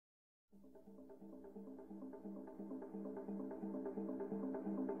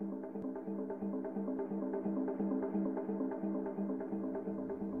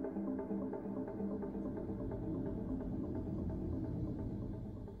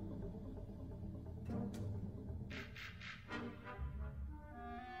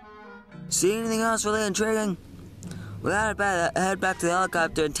See anything else really intriguing? We'll head back to the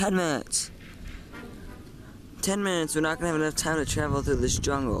helicopter in 10 minutes. 10 minutes, we're not gonna have enough time to travel through this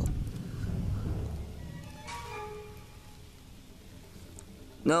jungle.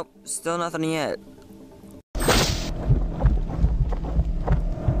 Nope, still nothing yet.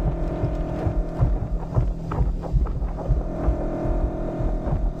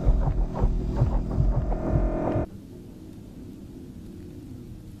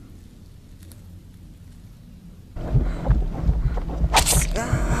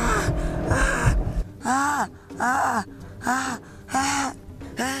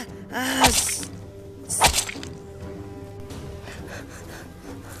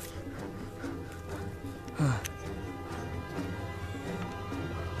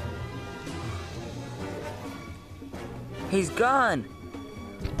 He's gone.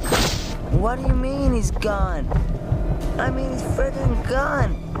 What do you mean he's gone? I mean he's freaking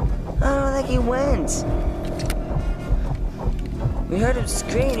gone. I don't think he went. We heard him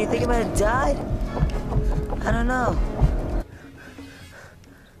scream. You think he might have died? I don't know.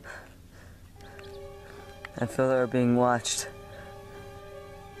 I feel that we're being watched.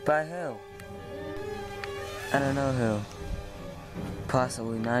 By who? I don't know who.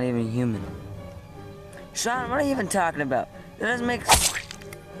 Possibly not even human. Sean, what are you even talking about? It doesn't make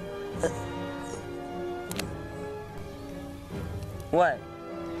What?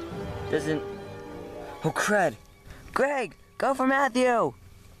 Doesn't... Oh, crud. Greg, go for Matthew!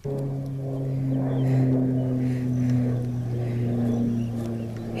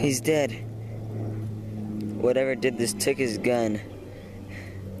 He's dead. Whatever did this took his gun.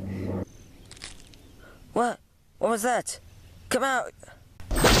 What? What was that? Come out!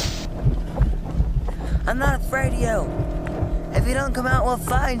 I'm not afraid of you. If you don't come out, we'll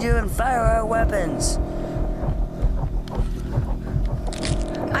find you and fire our weapons.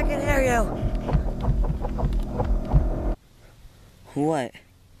 I can hear you. What?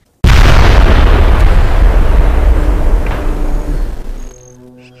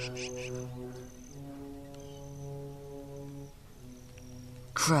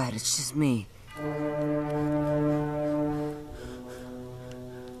 Crud, it's just me.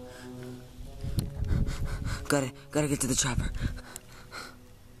 Gotta get to the chopper.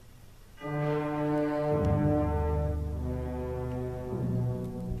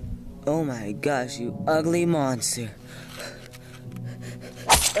 Oh my gosh, you ugly monster.